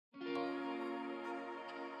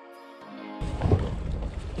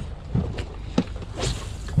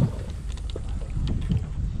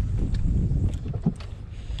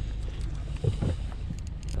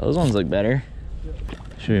Those ones look better.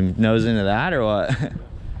 Should we nose into that or what?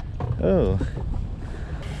 Oh.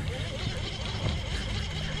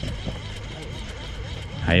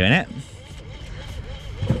 Are you in it?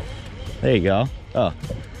 There you go. Oh.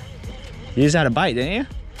 You just had a bite, didn't you?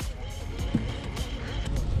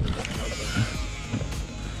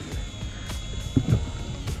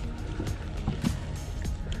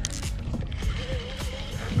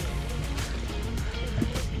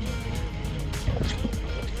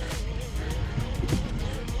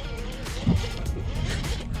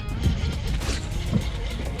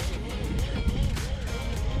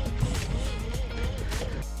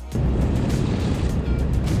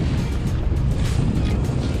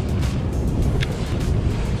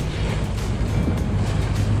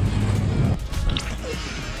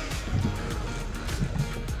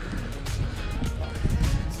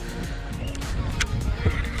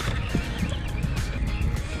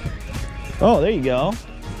 Oh, there you go.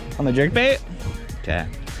 On the jerkbait? Okay.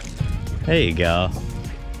 There you go.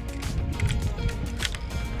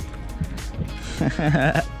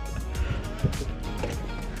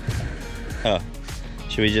 Oh,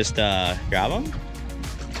 should we just grab them?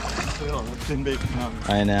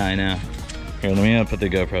 I know. Here, let me put the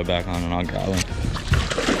GoPro back on and I'll grab them.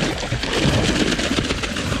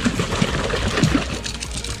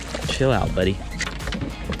 Chill out, buddy.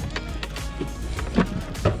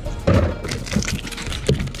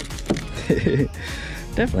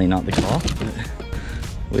 Definitely not the claw,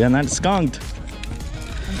 but we got that skunked.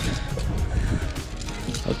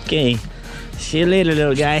 Okay, see you later,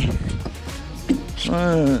 little guy.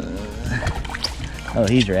 Oh,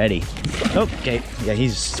 he's ready. Okay, yeah,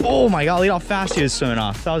 he's, oh my god, look how fast he was swimming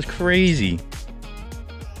off. That was crazy.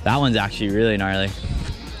 That one's actually really gnarly.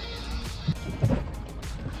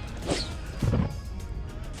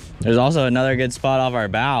 There's also another good spot off our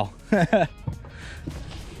bow.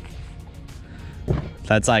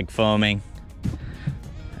 That's like foaming.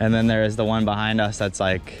 And then there is the one behind us that's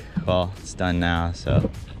like, well, it's done now,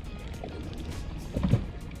 so.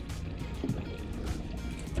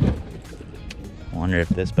 I wonder if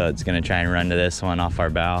this boat's gonna try and run to this one off our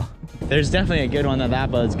bow. There's definitely a good one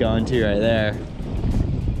that boat's going to right there.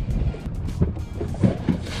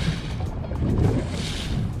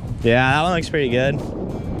 Yeah, that one looks pretty good.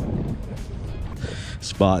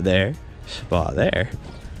 Spot there, spot there,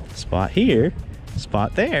 spot here.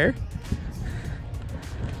 Spot there.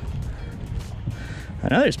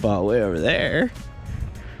 Another spot way over there.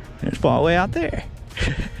 And a spot way out there.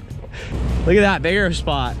 Look at that bigger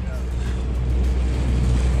spot.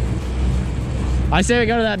 I say we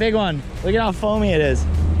go to that big one. Look at how foamy it is.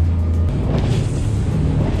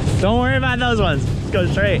 Don't worry about those ones. Let's go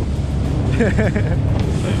straight.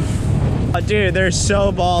 Oh, dude, they're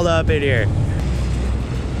so balled up in here.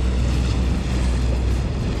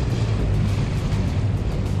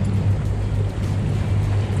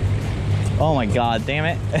 Oh my god, damn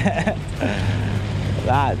it.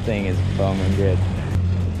 That thing is foaming good.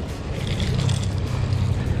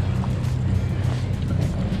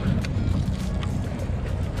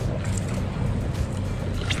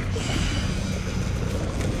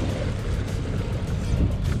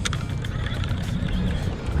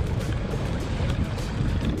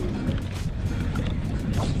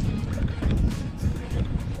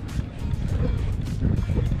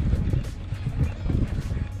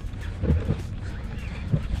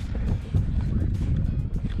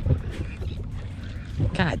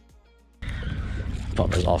 God,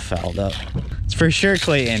 boat was all fouled up. It's for sure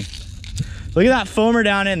Clayton. Look at that foamer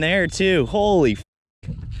down in there too. Holy f.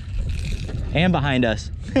 And behind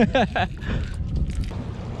us.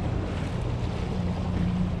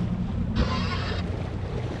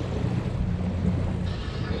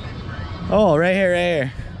 Oh, right here, right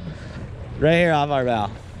here. Right here off our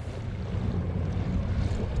bow.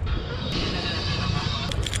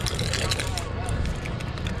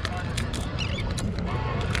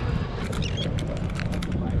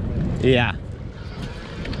 Yeah.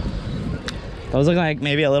 Those look like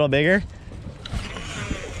maybe a little bigger.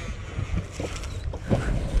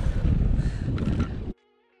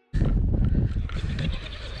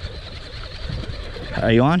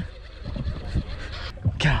 Are you on?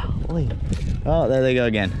 Golly. Oh, there they go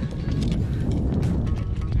again.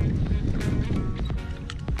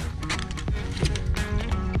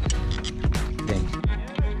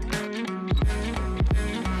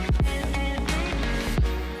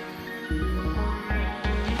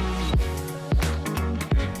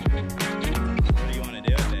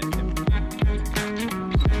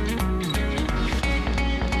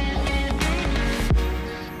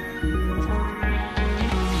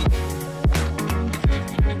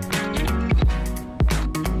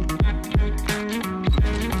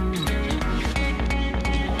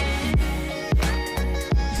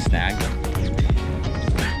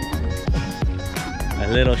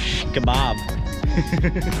 little kebab.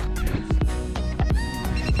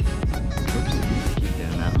 Keep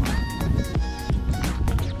doing that one.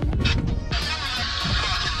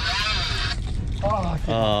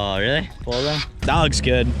 Oh, really? Pull them? That looks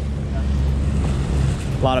good.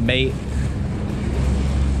 A lot of bait.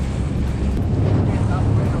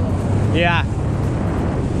 Yeah.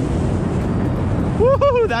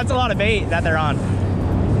 Woohoo! That's a lot of bait that they're on.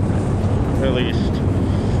 Released.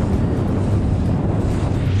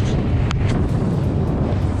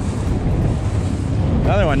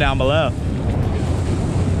 Another one down below.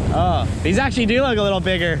 Oh, these actually do look a little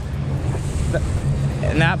bigger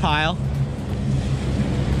in that pile.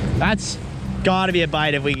 That's gotta be a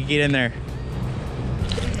bite if we could get in there.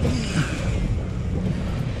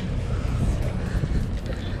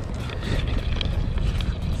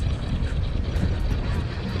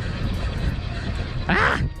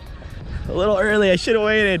 Ah! A little early, I should have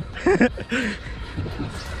waited.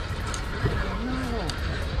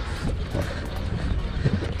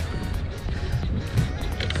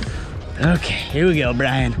 Okay, here we go,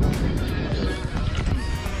 Brian.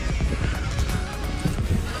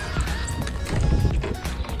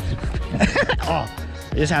 Oh,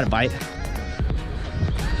 I just had a bite.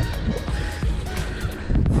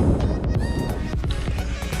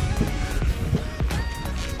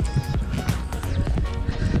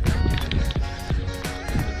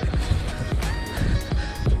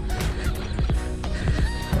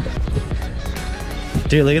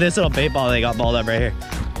 Dude, look at this little bait ball they got balled up right here.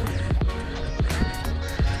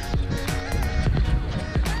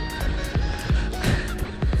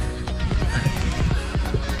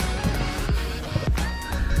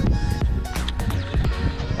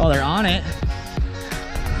 Oh, they're on it.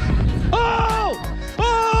 Oh!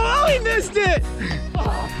 Oh, he missed it!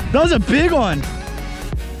 That was a big one.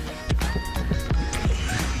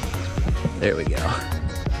 There we go.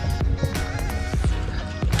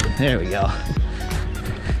 There we go.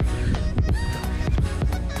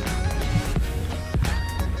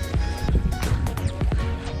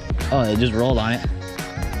 Oh, they just rolled on it.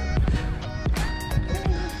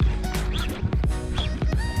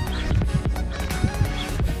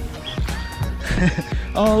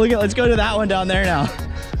 Oh, look at, let's go to that one down there now.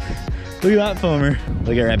 Look at that foamer.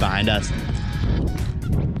 Look at right behind us.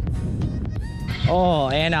 Oh,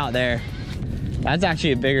 and out there. That's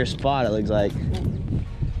actually a bigger spot, it looks like.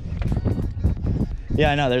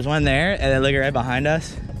 Yeah, I know, there's one there, and then look at right behind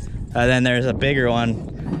us. And then there's a bigger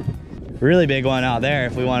one, really big one out there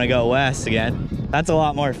if we want to go west again. That's a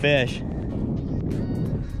lot more fish.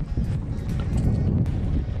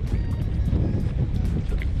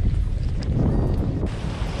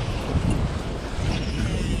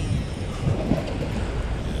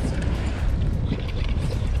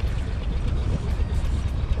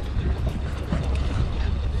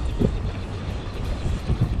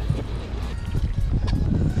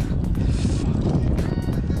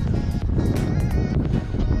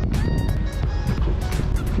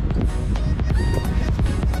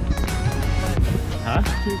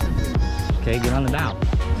 Okay, get on the bow.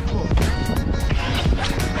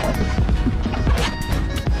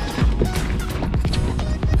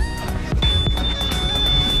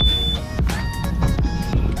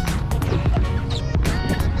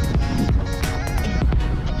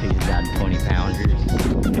 She's got 20 pounders.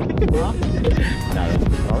 No,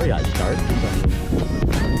 probably got sharks or something.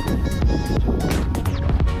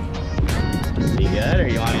 You good, or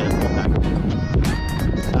you want me to pull back?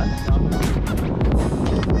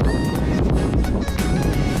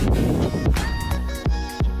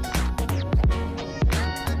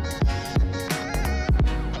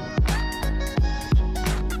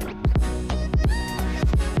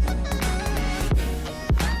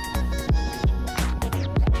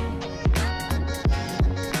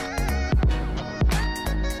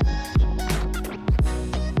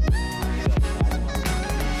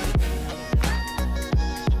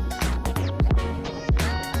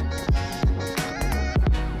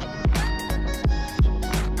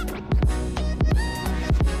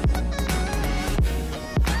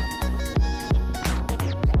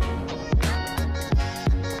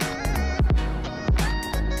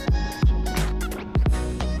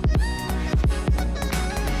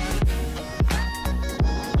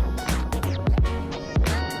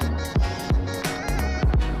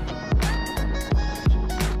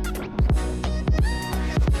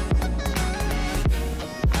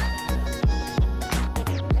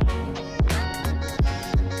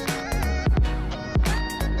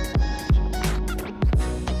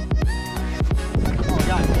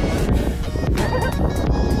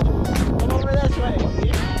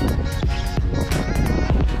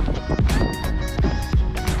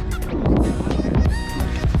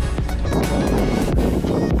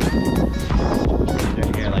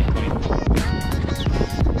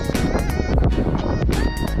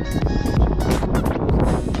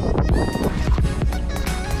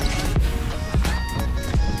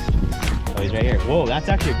 that's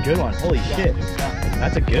actually a good one. Holy shit.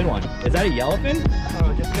 That's a good one. Is that a yellowfin?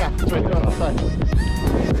 Yeah, it's right there on the side.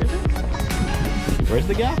 Where's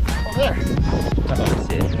the gap? Oh, there. Oh,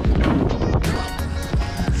 shit.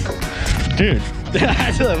 Dude,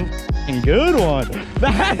 that's a fucking good one.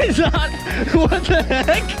 That is not, what the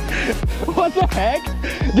heck? What the heck?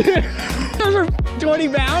 Dude, those are 20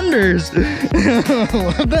 pounders.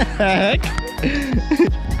 What the heck?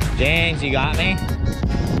 James, you got me?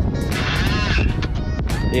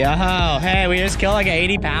 Yo, hey, we just killed like an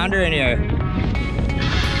 80 pounder in here.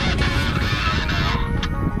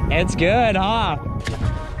 It's good, huh?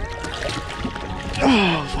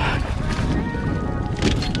 Oh, fuck.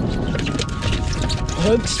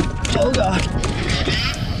 Hooks. Oh, God.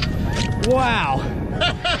 Wow.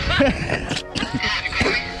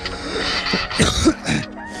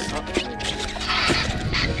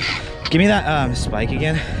 Give me that spike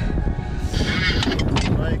again.